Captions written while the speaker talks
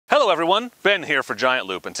Hello everyone, Ben here for Giant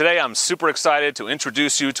Loop, and today I'm super excited to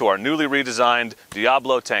introduce you to our newly redesigned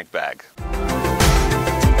Diablo tank bag.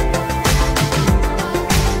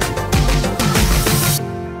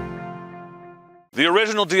 The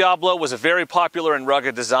original Diablo was a very popular and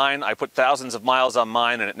rugged design. I put thousands of miles on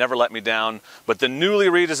mine and it never let me down, but the newly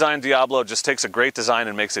redesigned Diablo just takes a great design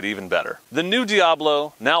and makes it even better. The new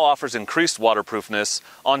Diablo now offers increased waterproofness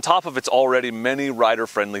on top of its already many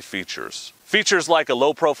rider-friendly features. Features like a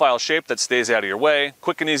low-profile shape that stays out of your way,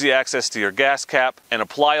 quick and easy access to your gas cap, and a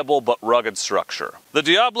pliable but rugged structure. The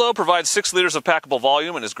Diablo provides 6 liters of packable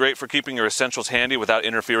volume and is great for keeping your essentials handy without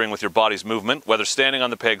interfering with your body's movement, whether standing on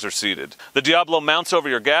the pegs or seated. The Diablo mounts over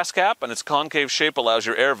your gas cap, and its concave shape allows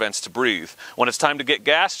your air vents to breathe. When it's time to get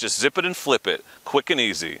gas, just zip it and flip it, quick and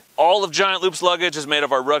easy. All of Giant Loop's luggage is made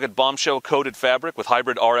of our rugged bombshell-coated fabric with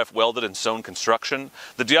hybrid RF welded and sewn construction.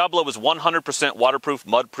 The Diablo is 100% waterproof,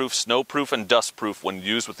 mudproof, snowproof, and dustproof when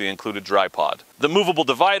used with the included dry pod. The movable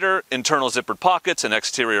divider, internal zippered pockets, and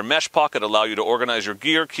exterior mesh pocket allow you to organize your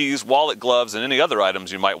gear, keys, wallet, gloves, and any other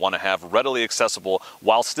items you might want to have readily accessible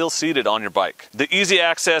while still seated on your bike. The easy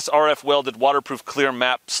access RF welded waterproof clear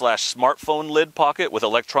map / smartphone lid pocket with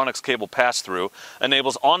electronics cable pass-through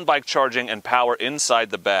enables on-bike charging and power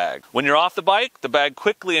inside the bag. When you're off the bag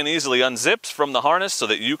quickly and easily unzips from the harness so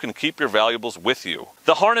that you can keep your valuables with you.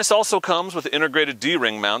 The harness also comes with integrated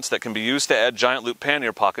D-ring mounts that can be used to add Giant Loop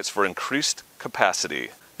pannier pockets for increased capacity.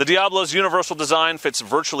 The Diablo's universal design fits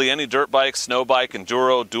virtually any dirt bike, snow bike,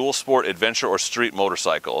 enduro, dual sport, adventure, or street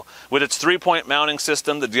motorcycle. With its 3-point mounting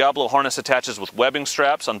system, the Diablo harness attaches with webbing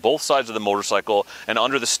straps on both sides of the motorcycle and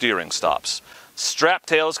under the steering stops. Strap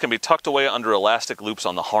tails can be tucked away under elastic loops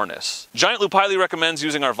on the harness. Giant Loop highly recommends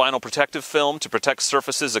using our vinyl protective film to protect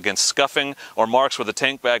surfaces against scuffing or marks where the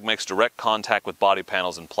tank bag makes direct contact with body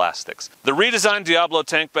panels and plastics. The redesigned Diablo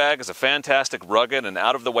tank bag is a fantastic, rugged, and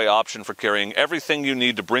out-of-the-way option for carrying everything you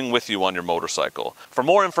need to bring with you on your motorcycle. For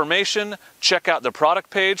more information, check out the product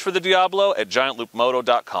page for the Diablo at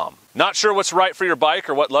giantloopmoto.com. Not sure what's right for your bike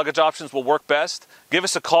or what luggage options will work best? Give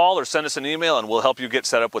us a call or send us an email and we'll help you get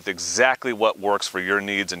set up with exactly what works for your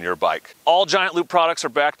needs and your bike. All Giant Loop products are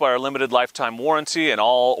backed by our limited lifetime warranty, and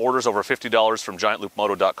all orders over $50 from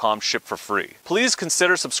giantloopmoto.com ship for free. Please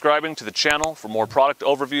consider subscribing to the channel for more product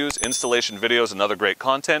overviews, installation videos, and other great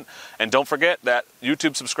content. And don't forget that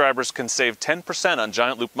YouTube subscribers can save 10% on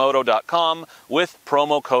giantloopmoto.com with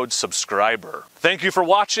promo code SUBSCRIBER. Thank you for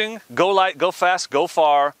watching. Go light, go fast, go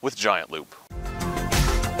far with Giant Loop.